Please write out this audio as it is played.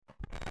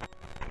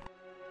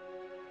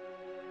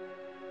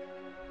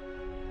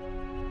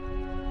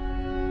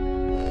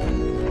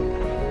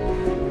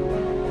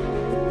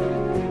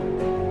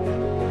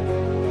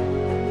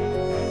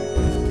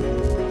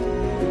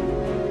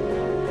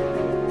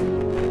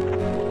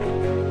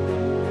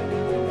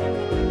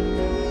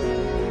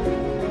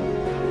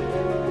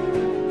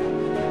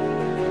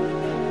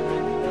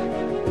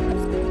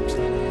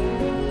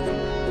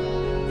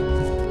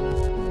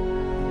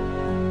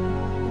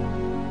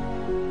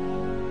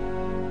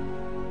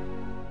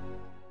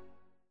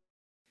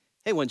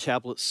Hey, One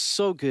Chapel, it's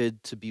so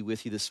good to be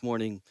with you this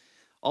morning.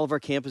 All of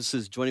our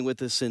campuses joining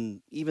with us,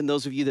 and even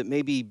those of you that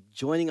may be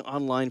joining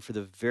online for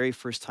the very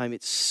first time,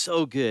 it's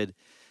so good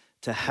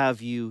to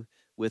have you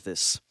with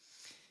us.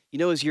 You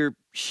know, as you're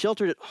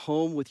sheltered at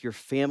home with your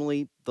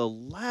family, the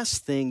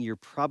last thing you're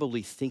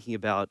probably thinking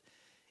about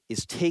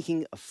is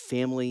taking a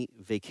family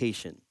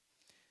vacation.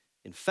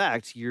 In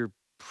fact, you're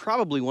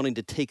probably wanting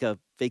to take a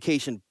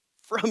vacation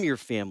from your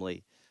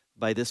family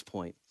by this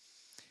point.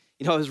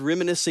 You know, I was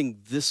reminiscing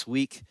this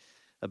week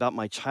about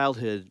my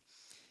childhood,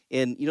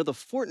 and the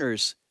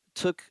Fortners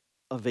took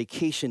a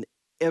vacation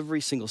every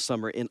single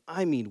summer, and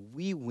I mean,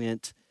 we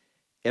went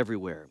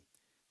everywhere.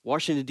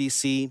 Washington,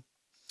 D.C.,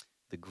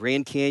 the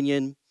Grand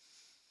Canyon,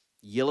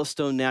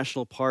 Yellowstone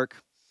National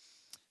Park,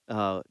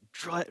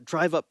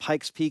 drive up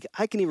Pikes Peak.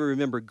 I can even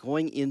remember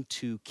going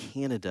into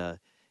Canada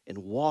and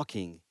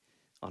walking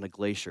on a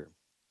glacier.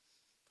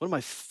 One of my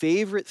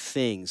favorite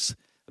things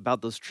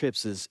about those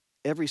trips is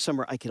every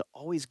summer I could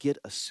always get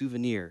a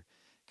souvenir,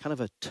 kind of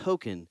a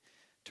token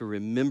to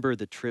remember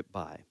the trip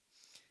by.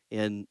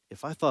 And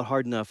if I thought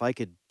hard enough, I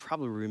could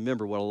probably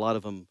remember what a lot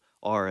of them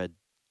are: a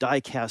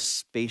die-cast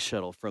space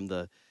shuttle from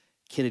the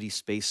Kennedy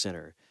Space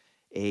Center,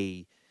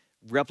 a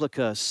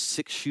replica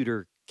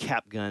six-shooter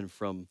cap gun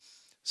from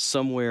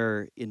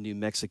somewhere in New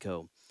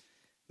Mexico.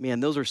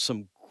 Man, those are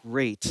some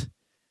great,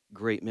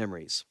 great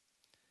memories.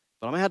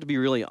 But I'm gonna have to be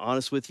really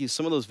honest with you.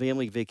 Some of those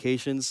family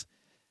vacations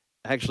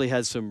actually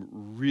had some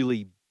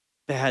really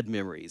bad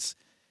memories.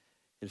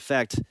 In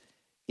fact,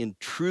 in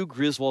true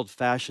Griswold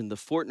fashion, the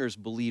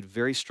Fortners believed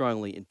very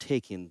strongly in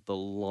taking the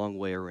long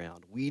way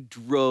around. We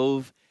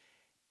drove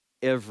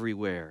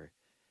everywhere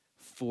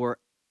for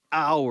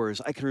hours.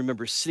 I can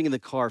remember sitting in the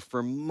car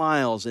for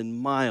miles and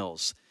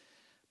miles.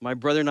 My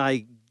brother and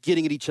I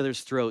getting at each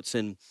other's throats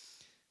and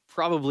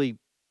probably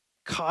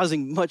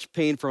causing much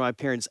pain for my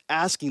parents,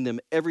 asking them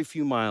every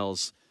few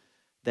miles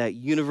that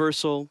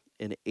universal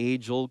and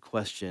age old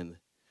question: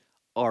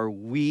 are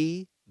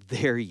we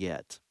there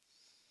yet?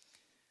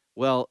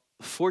 Well,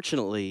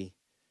 fortunately,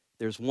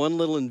 there's one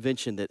little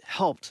invention that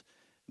helped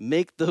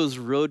make those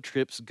road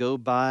trips go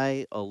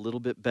by a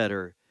little bit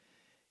better.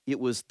 It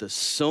was the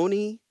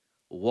Sony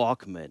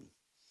Walkman.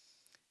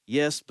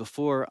 Yes,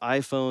 before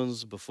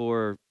iPhones,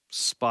 before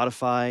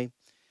Spotify,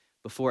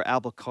 before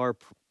Apple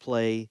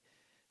CarPlay,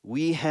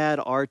 we had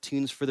our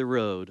tunes for the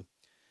road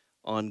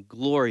on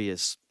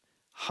glorious,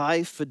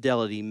 high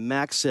fidelity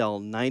Maxell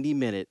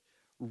 90-minute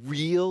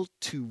reel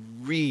to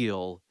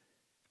reel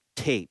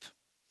tape.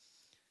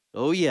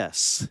 Oh,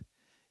 yes.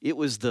 It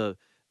was the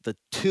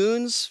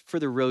tunes for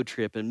the road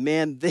trip, and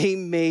man, they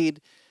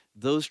made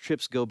those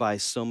trips go by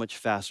so much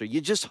faster. You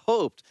just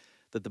hoped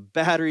that the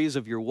batteries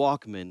of your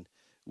Walkman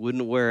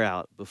wouldn't wear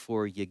out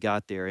before you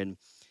got there. And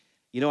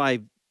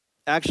I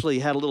actually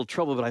had a little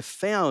trouble, but I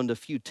found a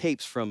few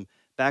tapes from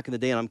back in the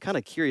day, and I'm kind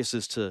of curious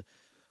as to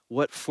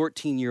what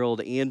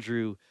 14-year-old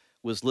Andrew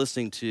was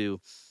listening to.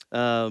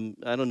 I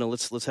don't know.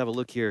 Let's have a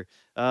look here.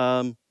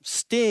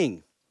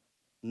 Sting,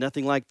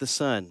 Nothing Like the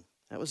Sun.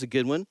 That was a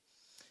good one.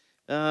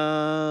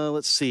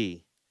 Let's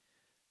see.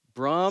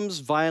 Brahms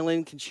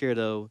Violin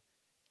Concerto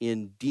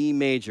in D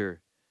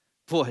major.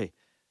 Boy,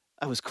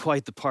 I was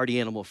quite the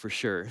party animal for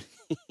sure.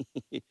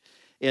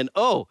 And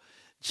oh,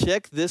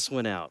 check this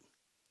one out.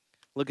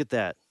 Look at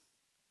that.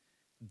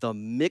 The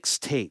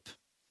mixtape.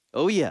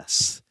 Oh,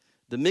 yes.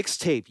 The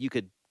mixtape. You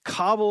could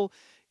cobble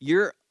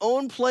your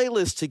own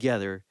playlist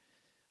together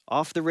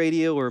off the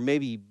radio, or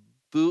maybe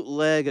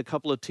bootleg a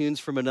couple of tunes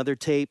from another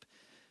tape,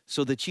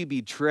 so that you'd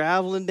be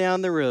traveling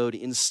down the road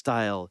in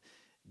style,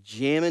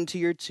 jamming to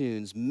your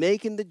tunes,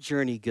 making the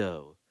journey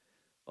go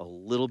a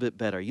little bit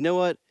better. You know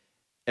what?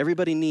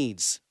 Everybody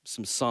needs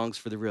some songs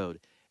for the road.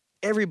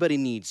 Everybody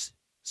needs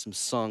some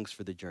songs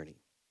for the journey.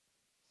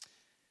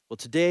 Well,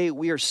 today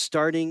we are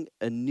starting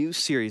a new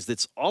series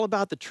that's all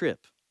about the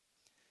trip.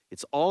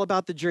 It's all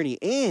about the journey,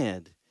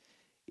 and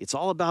it's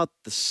all about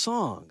the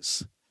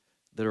songs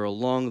that are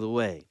along the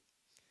way.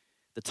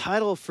 The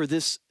title for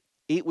this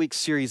 8-week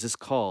series is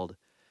called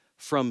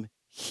From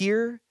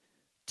Here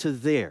to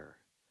There,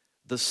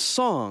 the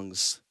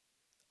Songs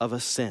of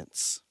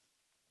Ascents.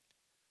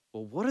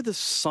 Well, what are the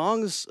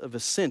songs of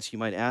ascents, you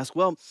might ask?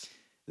 Well,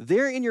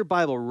 there in your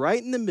Bible,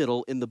 right in the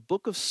middle, in the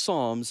book of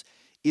Psalms,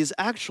 is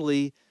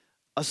actually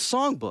a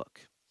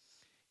songbook.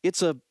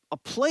 It's a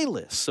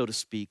playlist, so to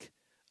speak,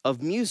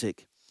 of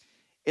music.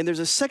 And there's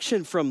a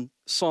section from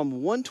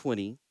Psalm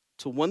 120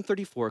 to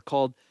 134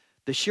 called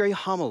the Shiri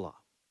Hamalah,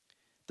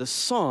 the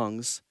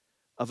Songs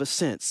of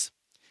Ascents.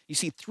 You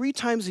see, 3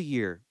 times a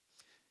year,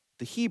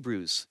 the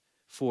Hebrews,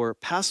 for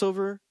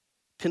Passover,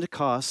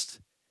 Pentecost,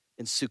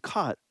 and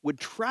Sukkot, would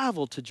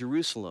travel to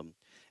Jerusalem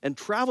and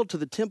travel to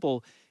the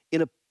temple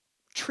in a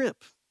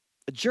trip,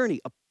 a journey,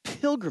 a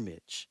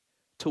pilgrimage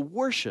to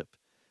worship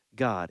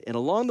God. And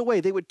along the way,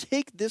 they would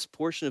take this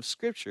portion of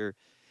Scripture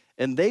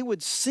and they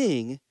would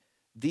sing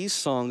these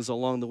songs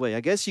along the way.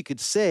 I guess you could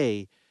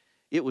say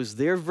it was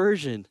their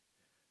version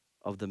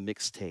of the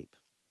mixtape.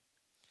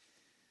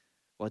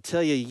 Well, I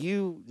tell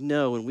you,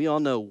 and we all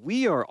know,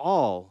 we are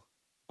all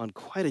on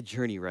quite a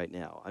journey right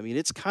now. I mean,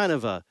 it's kind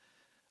of a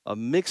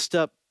mixed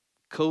up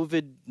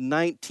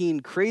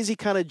COVID-19 crazy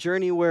kind of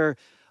journey where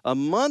a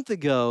month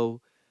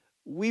ago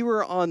we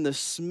were on the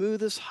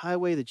smoothest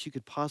highway that you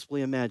could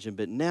possibly imagine,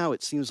 but now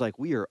it seems like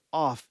we are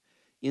off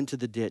into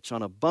the ditch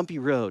on a bumpy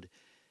road,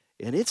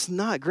 and it's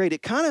not great.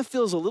 It kind of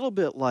feels a little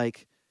bit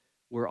like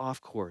we're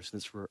off course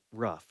and it's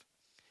rough.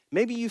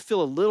 Maybe you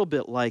feel a little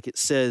bit like it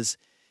says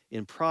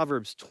in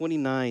Proverbs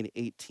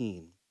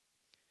 29:18,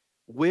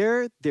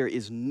 where there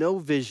is no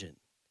vision,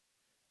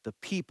 the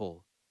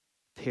people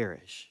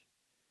perish.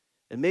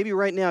 And maybe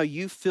right now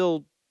you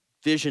feel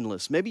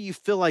visionless. Maybe you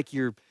feel like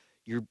you're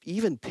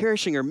even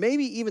perishing or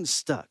maybe even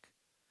stuck.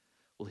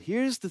 Well,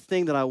 here's the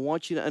thing that I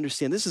want you to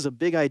understand. This is a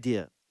big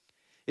idea.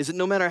 Is that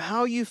no matter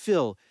how you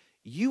feel,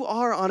 you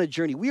are on a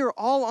journey. We are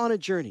all on a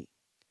journey.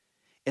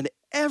 And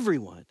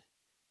everyone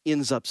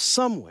ends up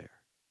somewhere.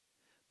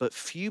 But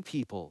few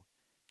people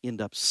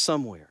end up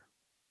somewhere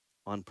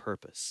on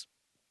purpose.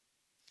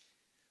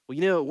 Well,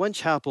 you know, at One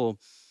Chapel,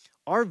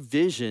 our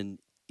vision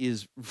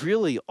is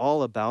really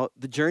all about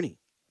the journey.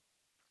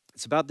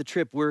 It's about the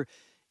trip. We're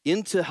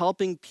into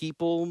helping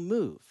people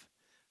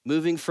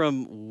moving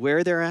from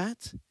where they're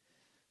at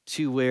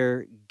to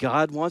where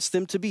God wants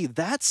them to be.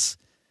 That's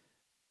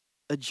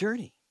a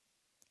journey.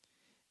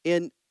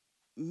 And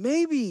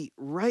maybe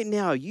right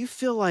now you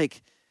feel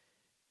like,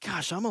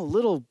 gosh, I'm a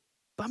little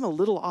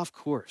off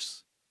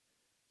course.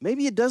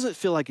 Maybe it doesn't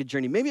feel like a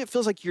journey. Maybe it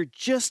feels like you're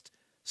just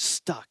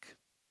stuck.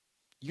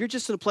 You're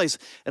just in a place.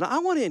 And I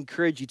want to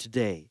encourage you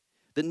today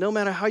that no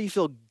matter how you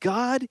feel,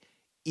 God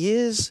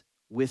is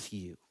with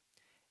you.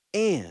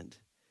 And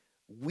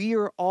we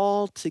are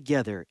all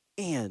together.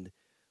 And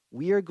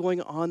we are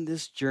going on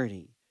this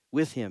journey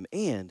with him.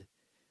 And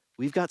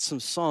we've got some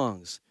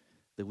songs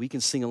that we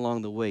can sing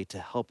along the way to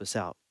help us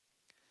out.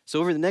 So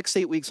over the next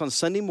 8 weeks on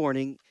Sunday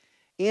morning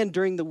and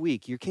during the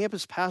week, your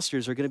campus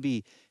pastors are going to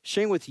be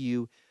sharing with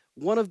you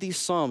one of these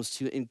psalms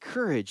to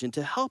encourage and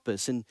to help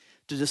us and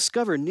to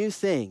discover new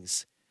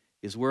things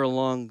as we're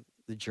along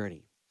the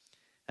journey.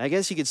 I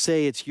guess you could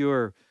say it's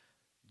your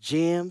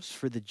jams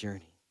for the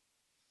journey.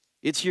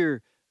 It's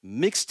your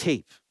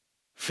mixtape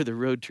for the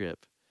road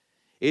trip.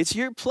 It's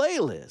your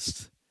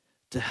playlist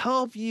to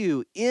help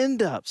you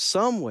end up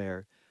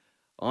somewhere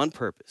on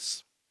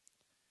purpose.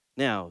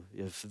 Now,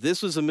 if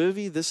this was a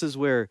movie, this is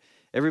where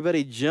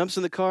everybody jumps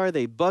in the car,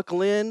 they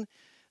buckle in,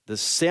 the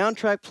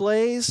soundtrack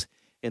plays,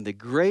 and the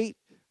great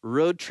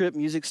road trip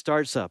music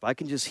starts up. I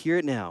can just hear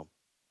it now.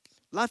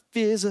 Life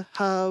is a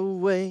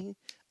highway,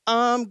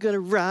 I'm gonna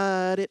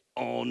ride it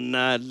all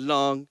night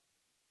long.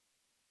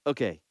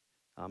 Okay,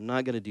 I'm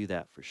not gonna do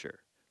that for sure.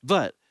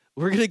 But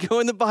we're gonna go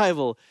in the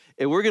Bible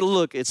and we're gonna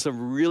look at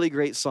some really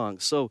great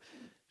songs. So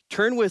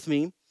turn with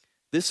me.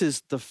 This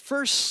is the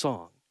first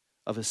song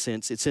of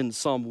ascents. It's in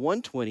Psalm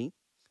 120,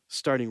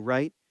 starting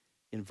right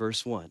in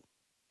verse 1.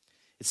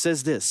 It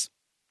says this,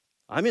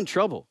 I'm in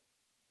trouble.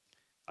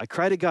 I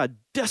cry to God,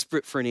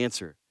 desperate for an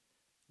answer.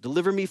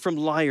 Deliver me from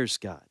liars,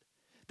 God.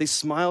 They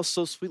smile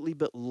so sweetly,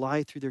 but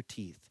lie through their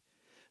teeth.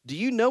 Do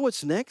you know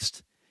what's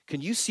next?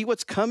 Can you see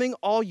what's coming,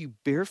 all you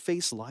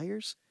barefaced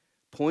liars?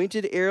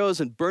 Pointed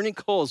arrows and burning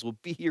coals will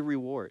be your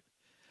reward.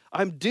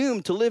 I'm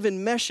doomed to live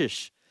in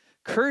Meshish,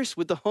 cursed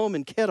with the home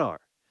in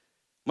Kedar.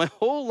 My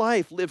whole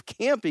life lived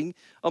camping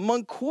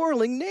among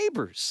quarreling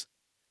neighbors.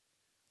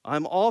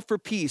 I'm all for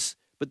peace,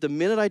 but the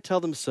minute I tell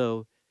them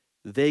so,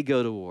 they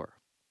go to war.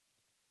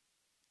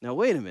 Now,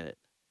 wait a minute.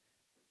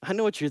 I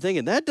know what you're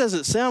thinking. That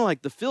doesn't sound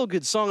like the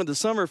feel-good song of the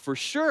summer for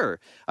sure.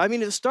 I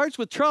mean, it starts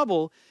with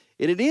trouble,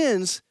 and it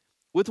ends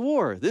with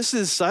war. This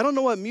is, I don't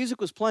know what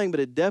music was playing, but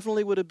it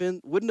definitely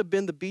wouldn't have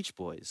been the Beach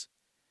Boys.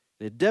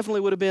 It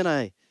definitely would have been,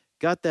 I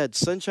got that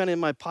sunshine in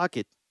my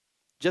pocket,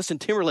 Justin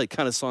Timberlake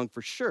kind of song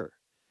for sure.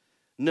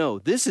 No,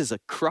 this is a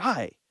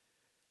cry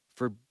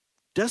for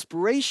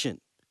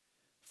desperation,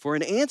 for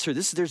an answer.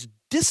 There's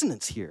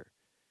dissonance here.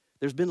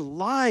 There's been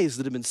lies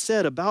that have been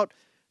said about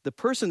the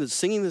person that's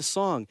singing this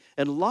song,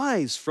 and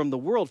lies from the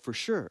world for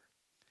sure.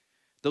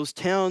 Those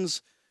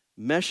towns,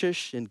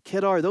 Meshish and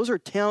Kedar, those are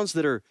towns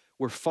that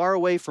were far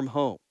away from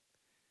home.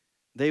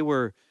 They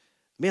were,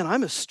 man,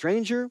 I'm a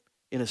stranger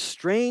in a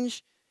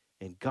strange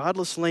and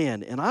godless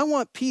land, and I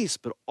want peace,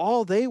 but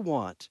all they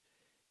want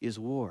is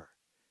war.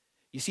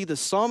 You see, the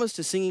psalmist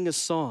is singing a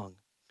song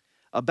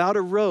about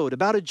a road,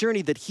 about a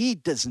journey that he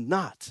does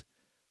not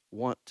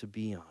want to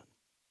be on.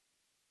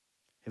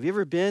 Have you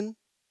ever been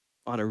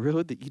on a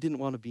road that you didn't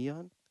want to be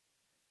on?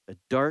 A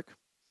dark,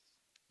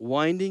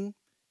 winding,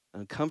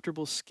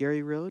 uncomfortable,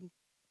 scary road?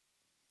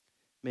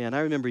 Man, I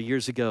remember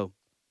years ago,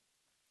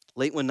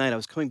 late one night, I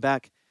was coming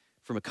back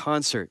from a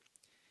concert,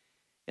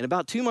 and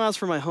about 2 miles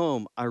from my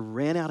home, I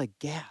ran out of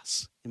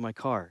gas in my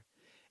car.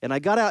 And I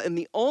got out, and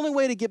the only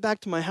way to get back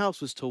to my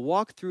house was to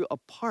walk through a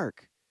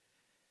park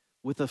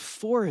with a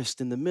forest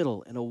in the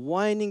middle and a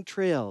winding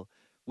trail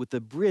with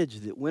a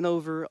bridge that went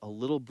over a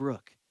little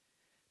brook.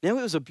 Now,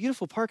 it was a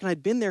beautiful park, and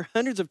I'd been there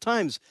hundreds of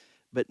times,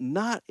 but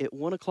not at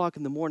 1 o'clock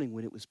in the morning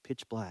when it was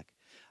pitch black.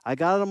 I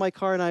got out of my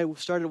car, and I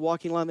started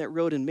walking along that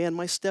road, and man,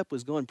 my step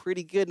was going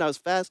pretty good, and I was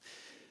fast.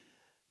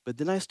 But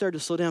then I started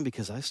to slow down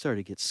because I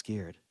started to get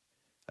scared.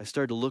 I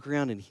started to look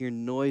around and hear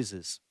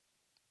noises,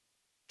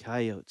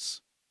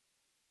 coyotes,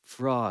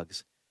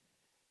 frogs.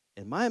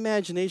 And my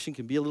imagination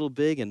can be a little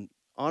big. And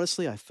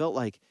honestly, I felt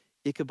like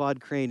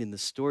Ichabod Crane in the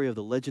story of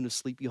the Legend of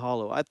Sleepy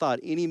Hollow. I thought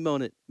any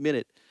minute,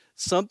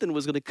 something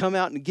was going to come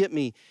out and get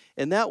me.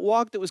 And that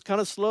walk that was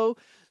kind of slow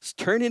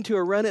turned into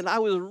a run. And I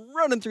was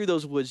running through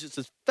those woods just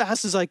as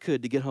fast as I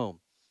could to get home.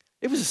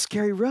 It was a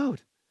scary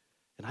road.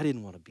 And I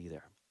didn't want to be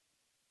there.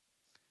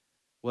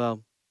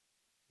 Well,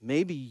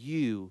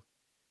 maybe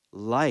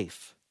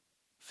life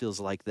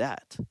feels like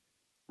that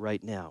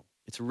right now.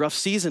 It's a rough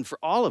season for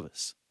all of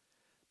us.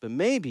 But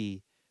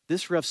maybe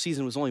this rough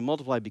season was only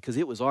multiplied because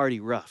it was already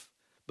rough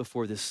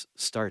before this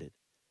started.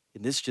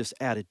 And this just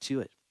added to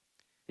it.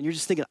 And you're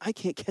just thinking, I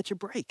can't catch a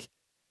break.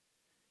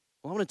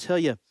 Well, I want to tell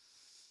you, a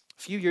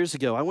few years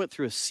ago, I went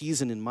through a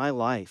season in my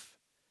life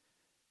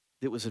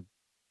that was a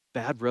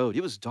bad road.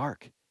 It was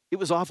dark. It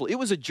was awful. It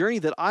was a journey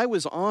that I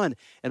was on,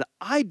 and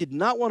I did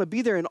not want to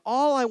be there, and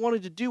all I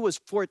wanted to do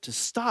was for it to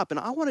stop, and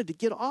I wanted to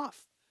get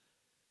off.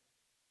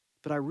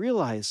 But I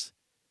realized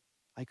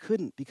I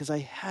couldn't because I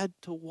had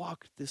to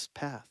walk this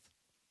path.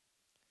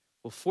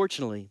 Well,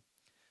 fortunately,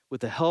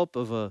 with the help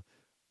of a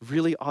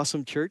really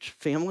awesome church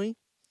family,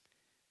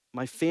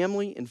 my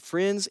family and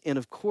friends, and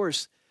of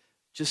course,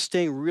 just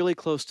staying really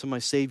close to my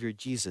Savior,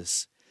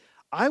 Jesus,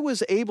 I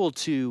was able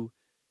to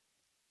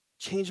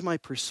change my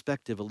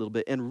perspective a little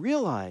bit and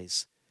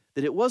realize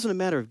that it wasn't a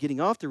matter of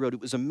getting off the road. It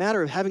was a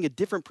matter of having a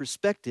different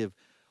perspective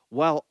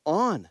while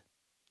on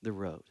the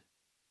road.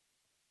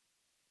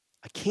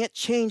 I can't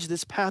change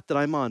this path that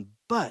I'm on,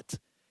 but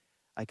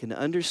I can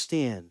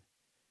understand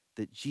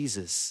that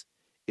Jesus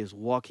is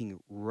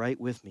walking right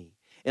with me.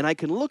 And I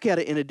can look at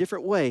it in a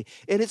different way.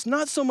 And it's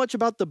not so much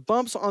about the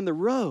bumps on the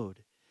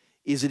road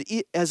as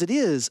it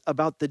is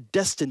about the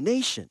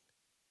destination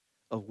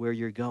of where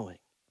you're going.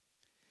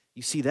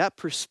 You see, that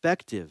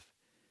perspective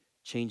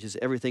changes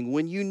everything.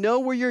 When you know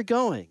where you're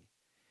going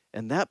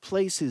and that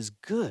place is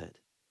good,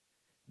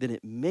 then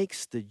it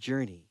makes the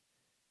journey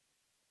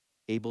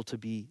able to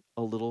be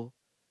a little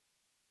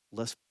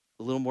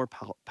more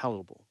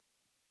palatable.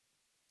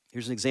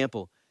 Here's an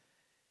example.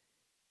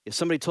 If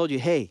somebody told you,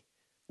 hey,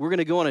 we're going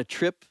to go on a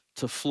trip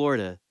to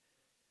Florida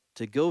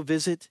to go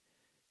visit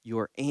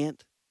your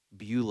Aunt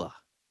Beulah,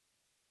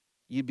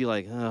 you'd be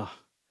like, oh,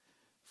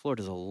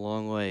 Florida's a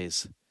long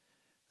ways.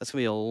 That's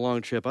going to be a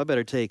long trip. I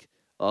better take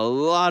a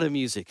lot of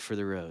music for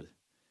the road.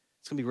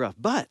 It's going to be rough.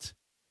 But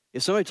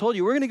if somebody told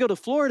you, we're going to go to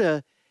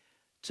Florida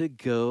to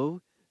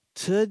go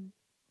to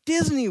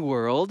Disney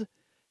World,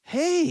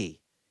 hey,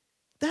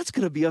 that's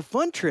going to be a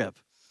fun trip.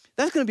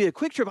 That's going to be a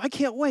quick trip. I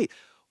can't wait.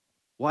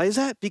 Why is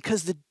that?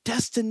 Because the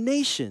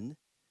destination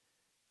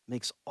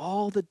makes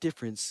all the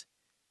difference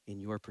in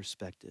your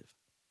perspective.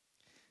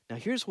 Now,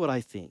 here's what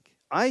I think.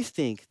 I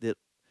think that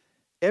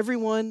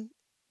everyone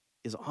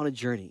is on a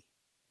journey.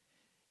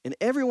 And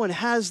everyone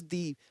has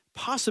the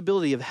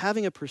possibility of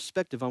having a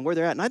perspective on where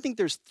they're at. And I think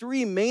there's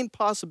three main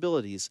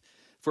possibilities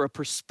for a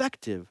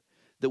perspective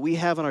that we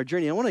have on our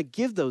journey. I want to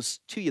give those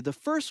to you. The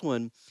first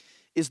one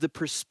is the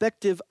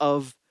perspective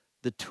of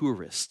the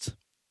tourist.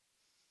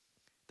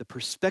 The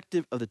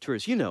perspective of the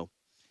tourist. You know,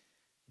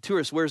 the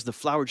tourist wears the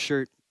flowered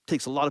shirt,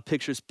 takes a lot of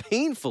pictures,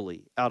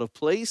 painfully out of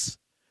place,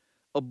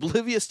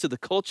 oblivious to the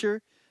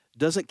culture,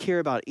 doesn't care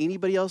about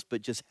anybody else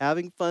but just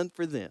having fun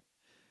for them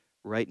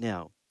right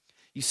now.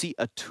 You see,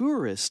 a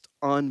tourist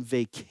on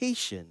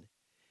vacation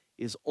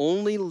is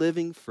only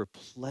living for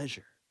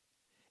pleasure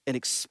and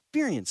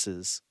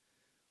experiences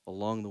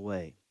along the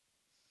way.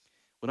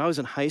 When I was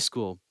in high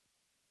school,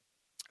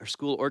 our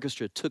school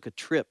orchestra took a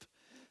trip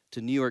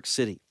to New York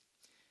City.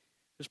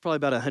 There's probably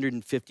about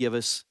 150 of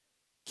us,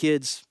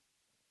 kids,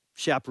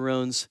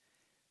 chaperones.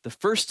 The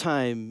first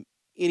time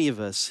any of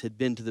us had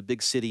been to the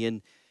big city,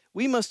 and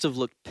we must have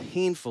looked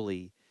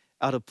painfully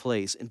out of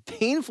place and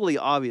painfully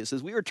obvious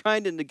as we were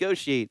trying to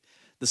negotiate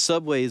the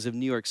subways of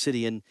New York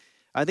City. And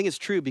I think it's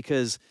true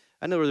because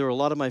I know there were a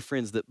lot of my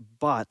friends that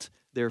bought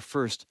their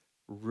first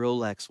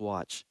Rolex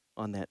watch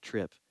on that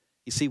trip.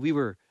 You see, we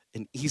were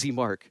an easy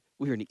mark.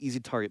 We were an easy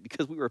target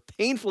because we were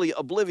painfully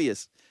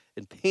oblivious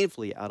and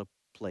painfully out of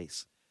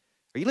place.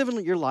 Are you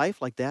living your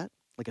life like that,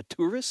 like a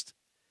tourist?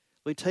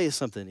 Let me tell you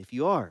something. If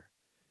you are,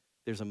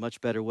 there's a much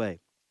better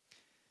way.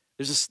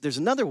 There's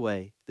another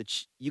way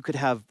that you could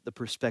have the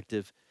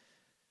perspective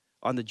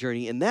on the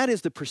journey, and that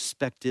is the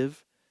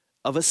perspective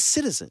of a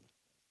citizen.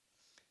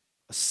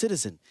 A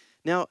citizen.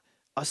 Now,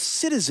 a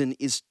citizen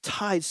is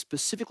tied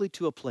specifically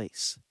to a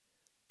place,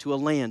 to a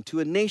land, to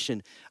a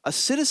nation. A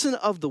citizen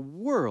of the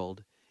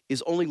world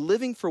is only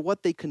living for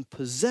what they can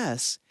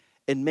possess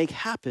and make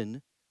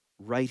happen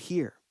right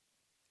here.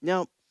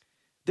 Now,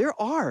 there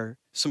are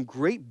some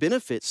great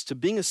benefits to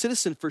being a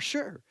citizen for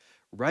sure,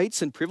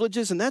 rights and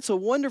privileges, and that's a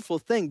wonderful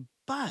thing,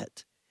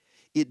 but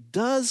it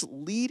does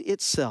lead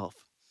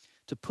itself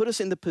to put us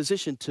in the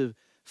position to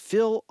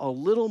feel a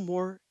little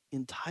more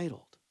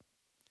entitled.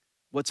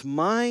 What's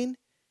mine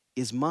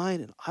is mine,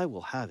 and I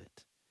will have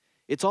it.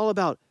 It's all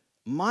about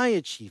my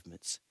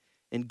achievements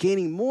and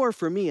gaining more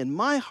for me and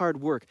my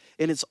hard work.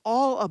 And it's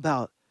all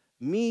about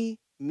me,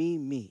 me,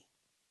 me.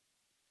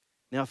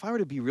 Now, if I were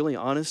to be really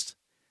honest,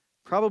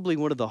 probably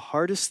one of the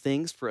hardest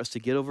things for us to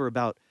get over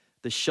about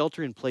the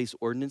shelter-in-place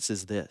ordinance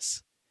is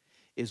this,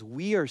 is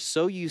we are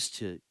so used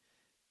to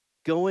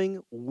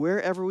going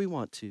wherever we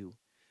want to,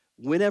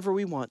 whenever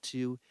we want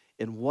to,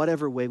 in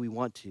whatever way we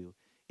want to.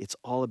 It's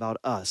all about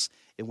us.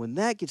 And when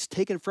that gets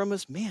taken from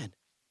us, man,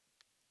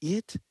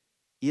 it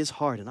is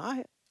hard. And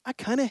I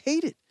kind of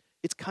hate it.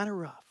 It's kind of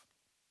rough.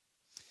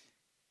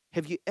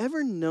 Have you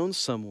ever known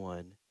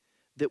someone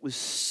that was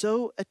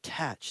so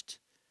attached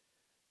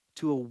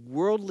to a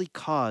worldly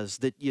cause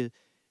that you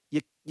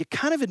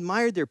kind of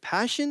admired their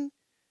passion,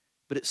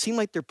 but it seemed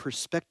like their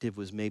perspective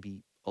was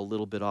maybe a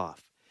little bit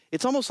off?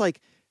 It's almost like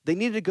they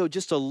needed to go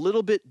just a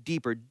little bit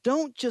deeper.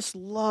 Don't just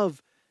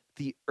love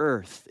the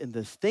earth and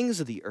the things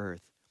of the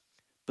earth,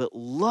 but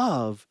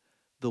love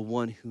the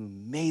one who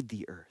made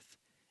the earth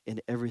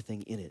and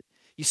everything in it.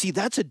 You see,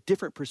 that's a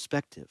different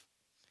perspective.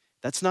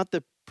 That's not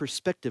the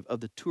perspective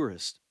of the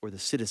tourist or the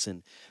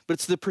citizen, but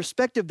it's the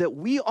perspective that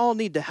we all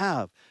need to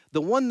have,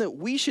 the one that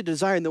we should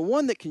desire and the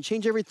one that can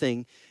change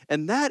everything,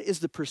 and that is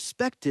the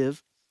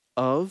perspective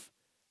of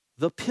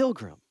the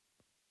pilgrim.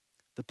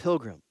 The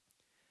pilgrim.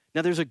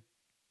 Now, there's a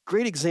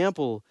great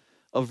example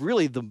of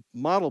really the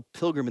model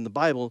pilgrim in the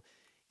Bible,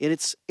 and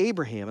it's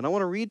Abraham. And I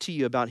want to read to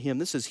you about him.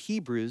 This is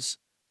Hebrews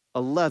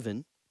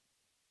 11,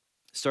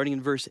 starting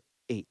in verse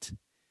 8.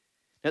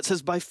 Now it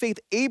says, by faith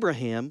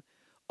Abraham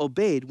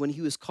obeyed when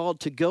he was called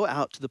to go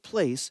out to the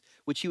place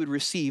which he would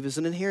receive as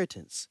an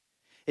inheritance.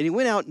 And he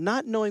went out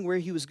not knowing where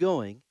he was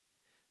going,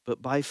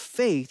 but by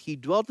faith he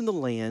dwelt in the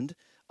land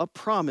of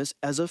promise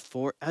as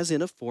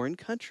in a foreign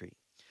country,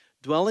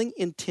 dwelling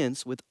in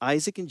tents with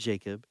Isaac and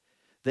Jacob,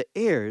 the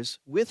heirs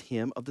with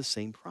him of the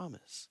same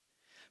promise.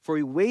 For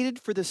he waited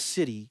for the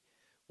city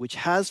which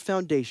has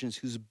foundations,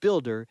 whose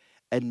builder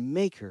and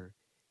maker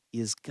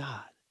is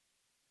God.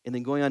 And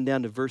then going on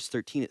down to verse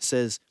 13, it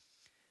says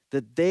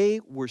that they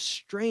were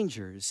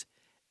strangers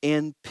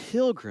and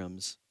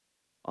pilgrims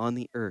on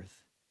the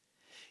earth.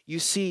 You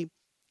see,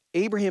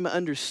 Abraham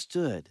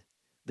understood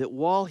that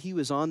while he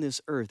was on this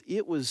earth,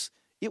 it was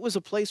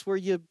a place where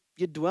you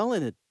dwell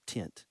in a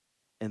tent.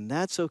 And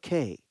that's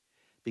okay,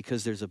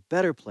 because there's a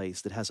better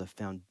place that has a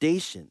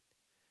foundation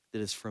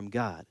that is from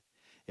God.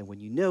 And when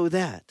you know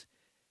that,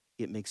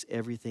 it makes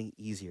everything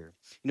easier.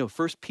 You know,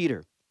 1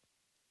 Peter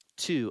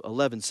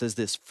 2:11 says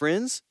this,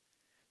 friends,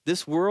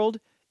 this world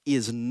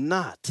is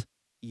not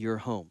your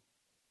home.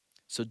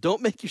 So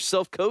don't make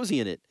yourself cozy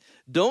in it.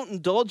 Don't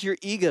indulge your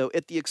ego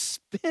at the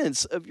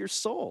expense of your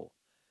soul.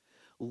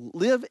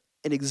 Live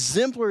an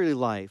exemplary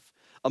life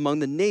among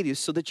the natives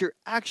so that your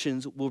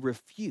actions will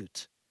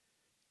refute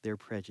their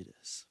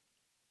prejudice.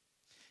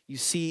 You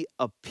see,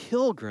 a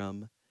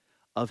pilgrim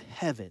of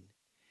heaven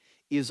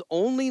is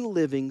only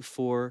living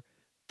for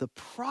the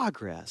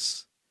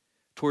progress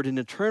toward an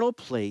eternal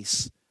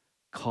place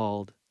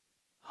called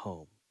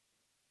home.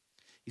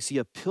 You see,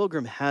 a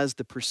pilgrim has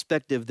the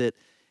perspective that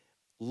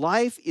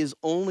life is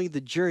only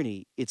the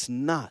journey. It's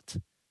not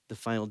the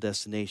final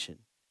destination.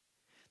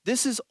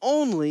 This is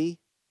only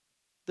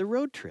the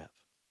road trip.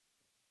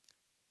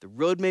 The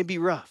road may be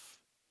rough,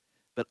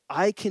 but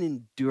I can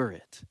endure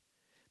it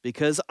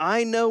because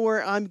I know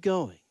where I'm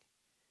going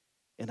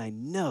and I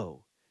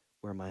know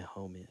where my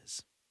home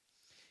is.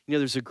 You know,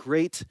 there's a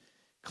great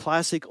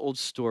classic old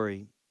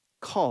story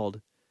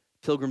called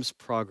Pilgrim's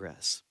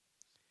Progress.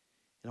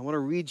 And I want to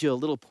read you a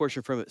little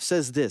portion from it. It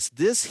says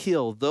this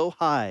hill, though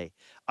high,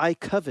 I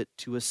covet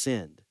to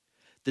ascend.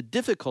 The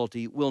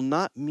difficulty will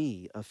not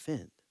me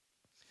offend.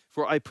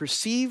 For I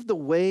perceive the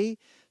way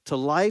to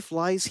life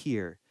lies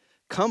here.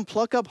 Come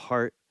pluck up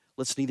heart,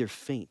 let's neither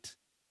faint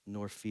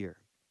nor fear.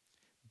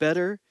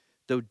 Better,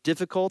 though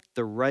difficult,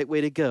 the right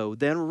way to go,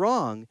 than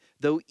wrong,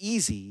 though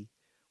easy,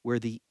 where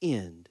the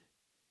end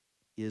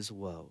is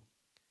woe.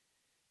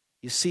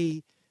 You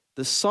see,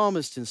 the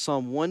psalmist in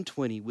Psalm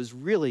 120 was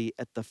really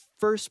at the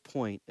first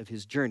point of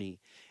his journey.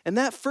 And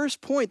that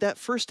first point, that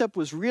first step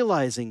was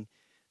realizing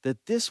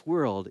that this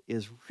world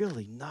is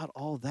really not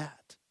all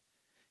that.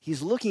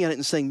 He's looking at it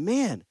and saying,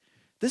 man,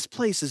 this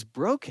place is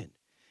broken.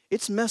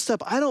 It's messed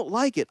up. I don't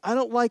like it. I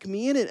don't like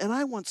me in it, and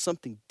I want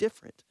something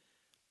different.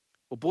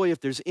 Well, boy, if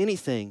there's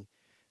anything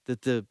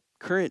that the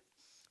current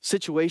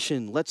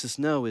situation lets us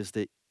know is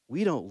that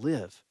we don't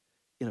live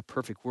in a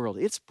perfect world.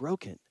 It's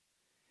broken.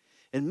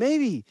 And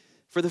maybe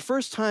for the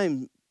first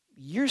time,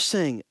 you're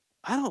saying,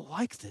 I don't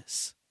like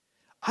this.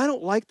 I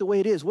don't like the way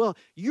it is. Well,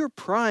 you're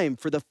primed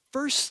for the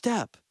first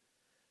step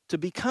to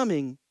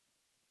becoming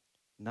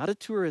not a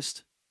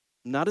tourist,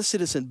 not a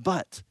citizen,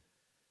 but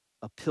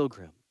a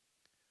pilgrim,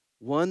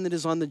 one that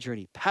is on the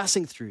journey,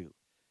 passing through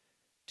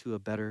to a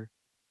better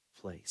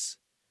place.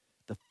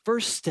 The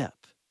first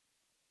step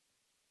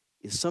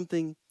is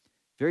something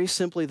very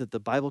simply that the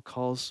Bible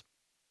calls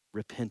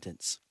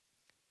repentance.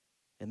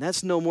 And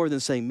that's no more than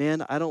saying,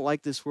 man, I don't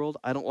like this world.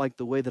 I don't like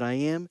the way that I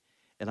am.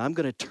 And I'm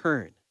going to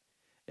turn.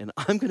 And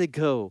I'm going to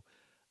go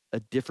a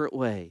different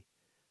way,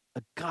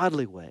 a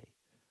godly way,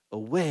 a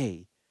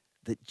way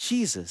that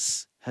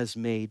Jesus has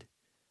made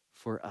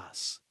for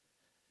us.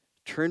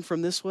 Turn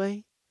from this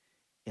way,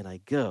 and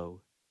I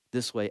go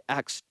this way.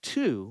 Acts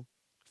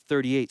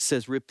 2:38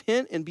 says,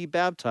 repent and be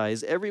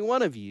baptized, every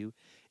one of you,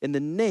 in the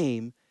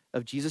name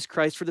of Jesus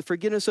Christ for the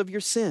forgiveness of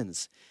your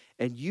sins,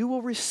 and you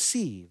will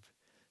receive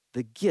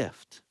the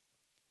gift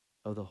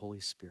of the Holy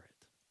Spirit.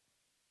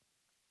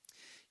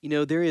 You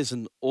know, there is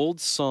an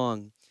old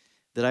song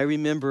that I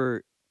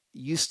remember they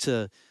used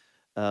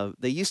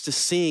to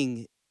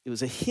sing. It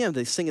was a hymn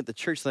they sing at the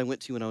church that I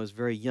went to when I was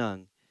very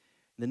young.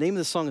 And the name of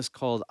the song is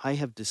called I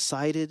Have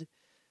Decided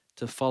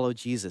to Follow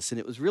Jesus. And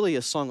it was really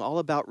a song all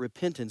about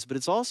repentance, but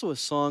it's also a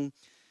song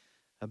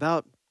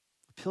about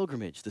a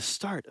pilgrimage, the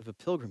start of a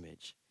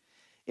pilgrimage.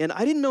 And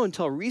I didn't know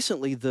until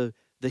recently the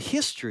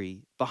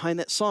history behind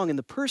that song and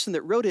the person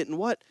that wrote it and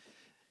what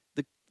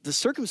the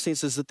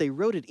circumstances that they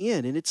wrote it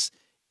in. And it's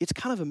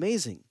kind of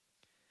amazing.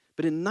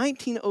 But in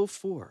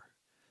 1904,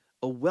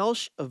 a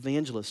Welsh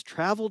evangelist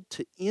traveled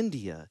to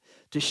India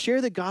to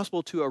share the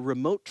gospel to a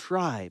remote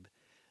tribe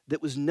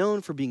that was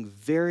known for being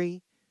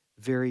very,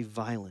 very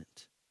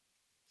violent.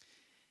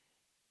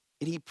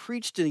 And he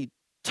preached and he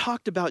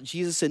talked about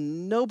Jesus,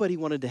 and nobody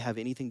wanted to have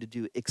anything to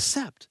do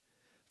except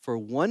for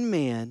one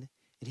man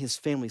and his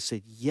family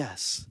said,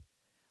 yes,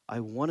 I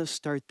want to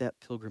start that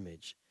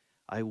pilgrimage.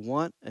 I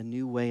want a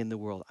new way in the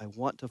world. I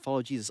want to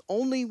follow Jesus.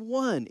 Only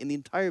one in the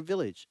entire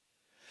village.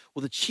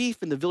 Well, the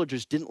chief and the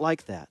villagers didn't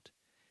like that.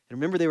 And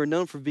remember, they were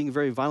known for being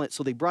very violent,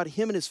 so they brought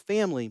him and his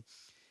family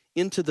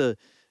into the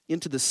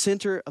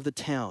center of the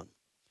town.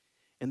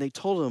 And they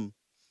told him,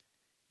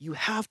 you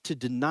have to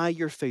deny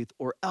your faith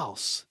or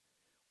else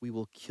we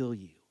will kill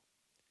you.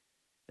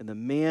 And the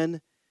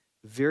man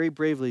very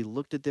bravely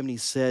looked at them and he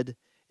said,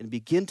 and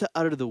began to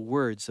utter the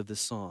words of the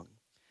song,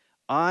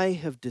 I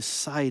have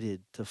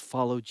decided to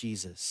follow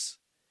Jesus.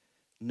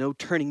 No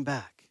turning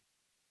back.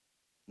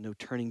 No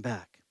turning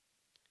back.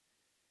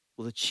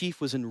 Well, the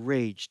chief was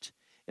enraged,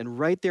 and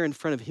right there in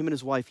front of him and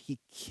his wife, he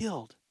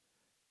killed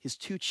his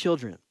 2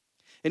 children.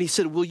 And he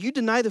said, will you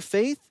deny the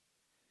faith?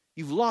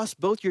 You've lost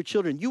both your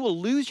children. You will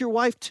lose your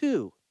wife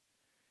too.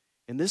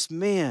 And this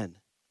man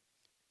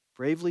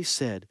bravely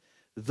said,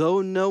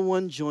 though no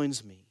one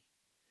joins me,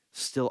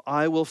 still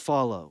I will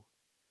follow.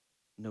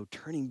 No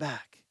turning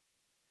back.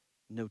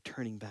 No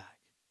turning back.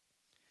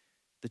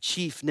 The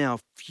chief, now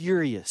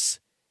furious,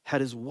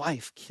 had his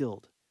wife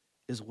killed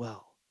as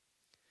well.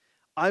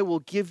 I will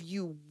give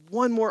you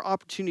one more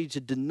opportunity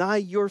to deny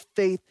your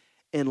faith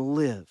and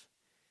live.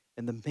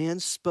 And the man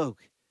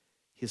spoke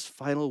his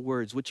final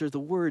words, which are the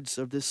words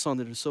of this song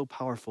that are so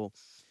powerful.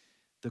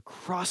 The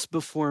cross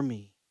before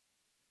me,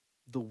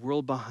 the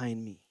world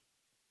behind me.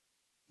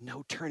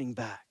 No turning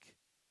back.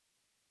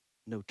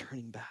 No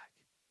turning back.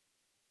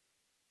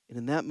 And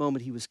in that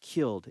moment, he was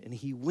killed, and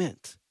he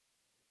went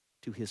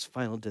to his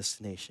final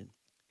destination,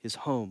 his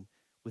home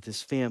with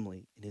his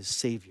family and his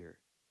Savior,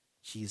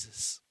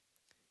 Jesus,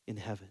 in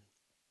heaven.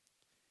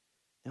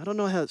 Now, I don't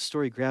know how that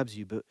story grabs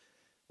you, but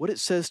what it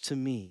says to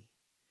me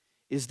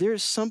is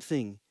there's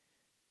something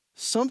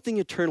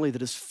eternally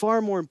that is far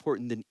more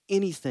important than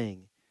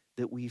anything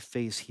that we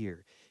face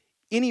here.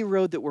 Any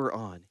road that we're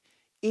on,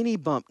 any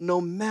bump,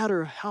 no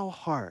matter how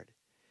hard,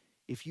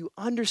 if you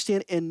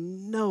understand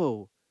and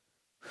know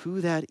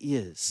who that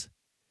is,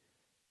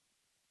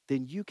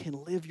 then you can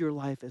live your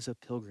life as a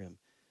pilgrim,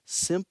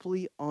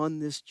 simply on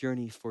this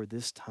journey for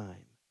this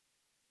time,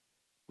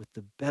 with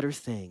the better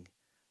thing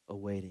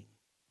awaiting.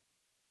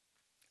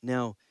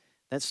 Now,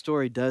 that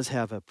story does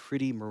have a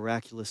pretty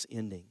miraculous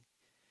ending.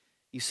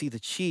 You see, the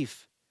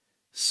chief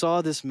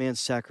saw this man's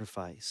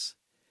sacrifice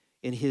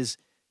and his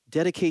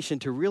dedication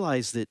to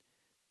realize that,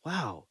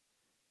 wow,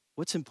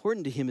 what's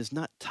important to him is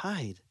not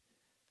tied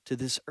to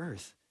this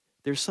earth.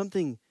 There's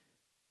something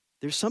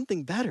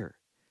better.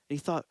 And he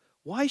thought,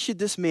 why should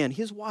this man,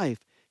 his wife,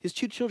 his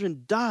 2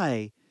 children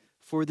die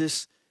for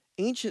this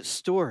ancient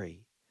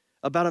story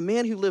about a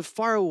man who lived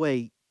far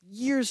away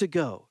years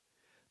ago?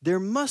 There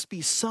must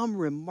be some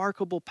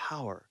remarkable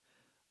power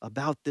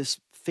about this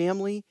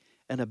family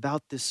and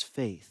about this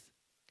faith.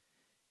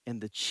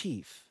 And the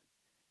chief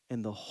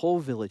and the whole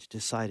village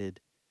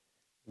decided,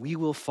 we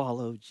will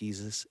follow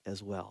Jesus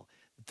as well.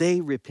 They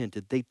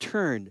repented. They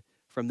turned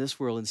from this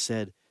world and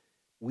said,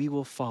 we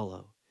will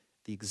follow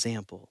the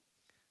example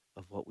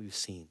of what we've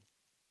seen.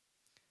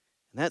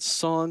 And that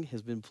song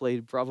has been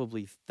played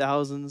probably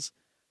thousands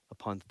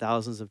upon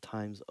thousands of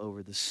times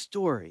over. The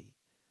story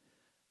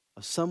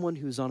of someone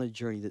who's on a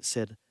journey that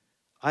said,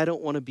 I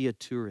don't want to be a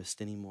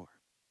tourist anymore.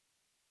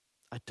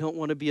 I don't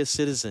want to be a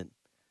citizen.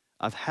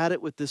 I've had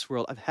it with this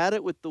world. I've had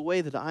it with the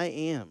way that I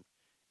am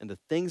and the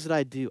things that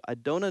I do. I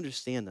don't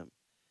understand them,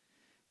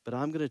 but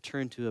I'm going to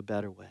turn to a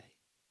better way.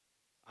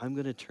 I'm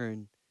going to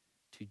turn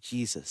to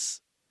Jesus,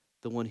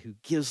 the one who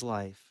gives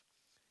life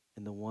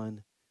and the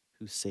one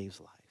who saves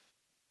life.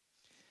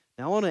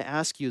 Now, I want to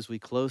ask you as we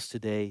close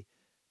today,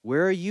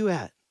 where are you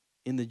at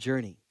in the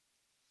journey?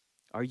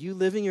 Are you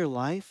living your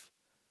life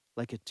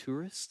like a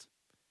tourist,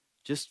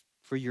 just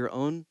for your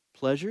own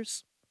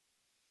pleasures?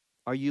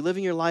 Are you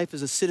living your life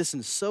as a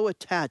citizen so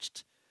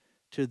attached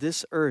to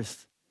this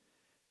earth,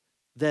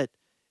 that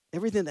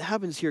everything that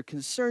happens here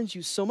concerns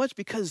you so much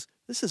because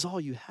this is all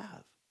you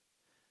have.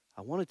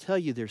 I want to tell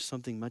you there's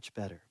something much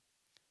better.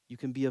 You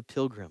can be a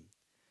pilgrim,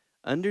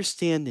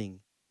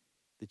 understanding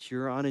that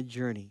you're on a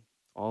journey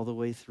all the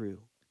way through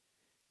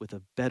with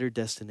a better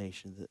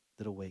destination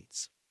that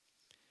awaits.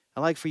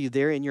 I'd like for you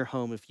there in your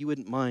home, if you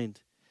wouldn't mind,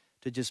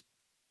 to just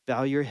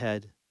bow your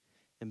head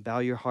and bow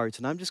your hearts.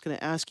 And I'm just going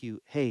to ask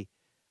you, hey,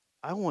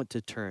 I want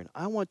to turn.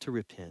 I want to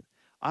repent.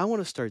 I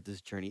want to start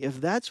this journey.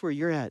 If that's where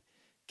you're at,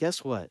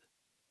 guess what?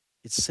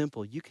 It's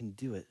simple. You can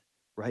do it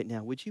right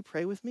now. Would you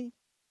pray with me?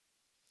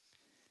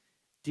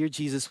 Dear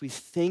Jesus, we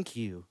thank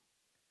you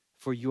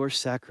for your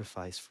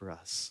sacrifice for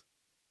us,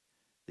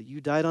 that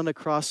you died on the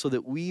cross so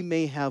that we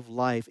may have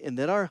life and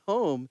that our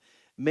home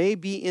may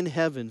be in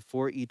heaven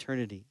for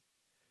eternity.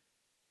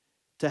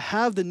 To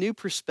have the new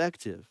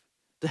perspective,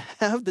 to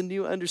have the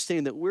new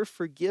understanding that we're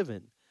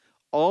forgiven,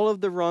 all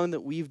of the wrong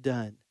that we've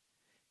done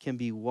can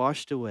be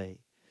washed away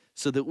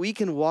so that we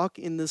can walk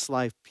in this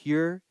life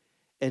pure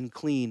and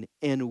clean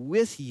and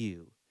with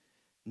you,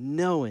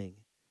 knowing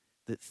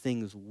that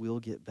things will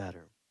get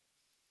better.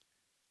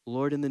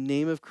 Lord, in the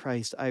name of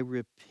Christ, I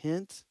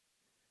repent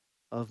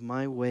of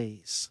my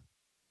ways,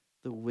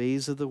 the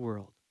ways of the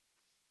world.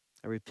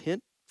 I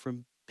repent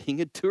from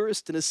being a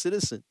tourist and a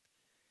citizen.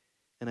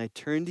 And I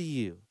turn to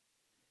you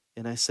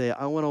and I say,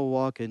 I want to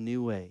walk a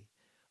new way,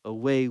 a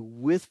way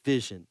with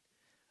vision,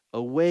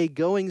 a way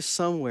going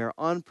somewhere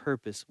on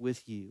purpose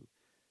with you.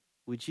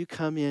 Would you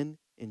come in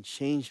and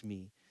change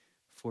me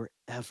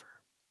forever?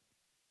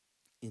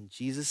 In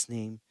Jesus'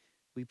 name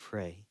we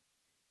pray.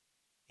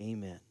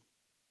 Amen.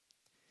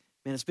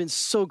 Man, it's been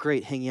so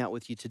great hanging out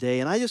with you today.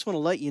 And I just want to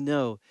let you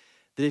know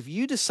that if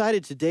you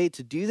decided today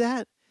to do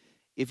that,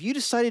 if you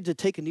decided to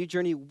take a new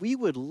journey, we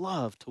would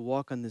love to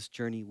walk on this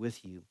journey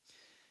with you.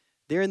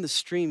 There in the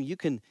stream, you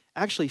can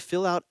actually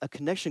fill out a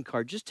connection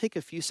card. Just take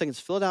a few seconds,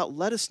 fill it out,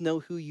 let us know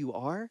who you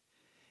are.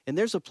 And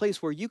there's a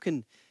place where you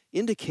can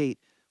indicate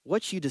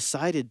what you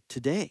decided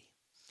today.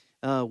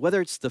 Whether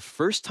it's the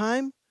first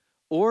time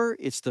or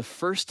it's the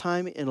first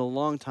time in a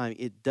long time,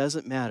 it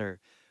doesn't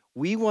matter.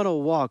 We want to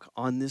walk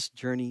on this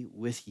journey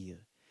with you.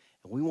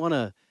 And we want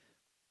to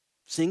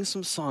sing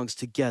some songs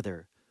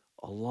together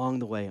along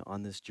the way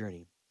on this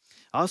journey.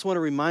 I also want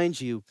to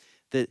remind you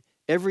that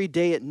every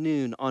day at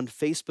noon on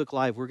Facebook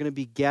Live, we're going to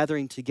be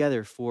gathering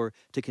together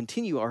to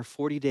continue our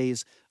 40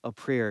 days of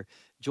prayer.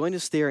 Join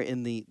us there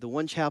in the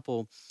One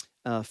Chapel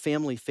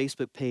family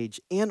Facebook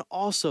page. And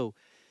also,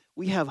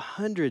 we have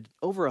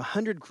over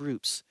 100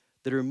 groups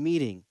that are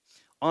meeting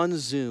on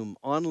Zoom,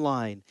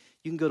 online.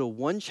 You can go to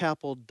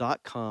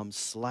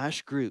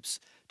onechapel.com/groups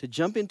to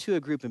jump into a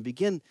group and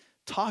begin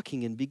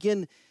talking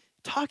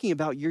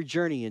about your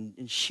journey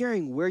and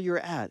sharing where you're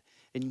at.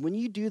 And when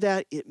you do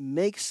that, it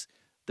makes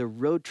the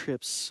road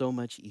trip so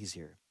much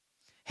easier.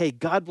 Hey,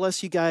 God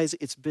bless you guys.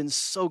 It's been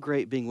so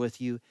great being with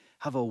you.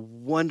 Have a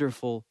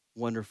wonderful,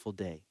 wonderful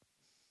day.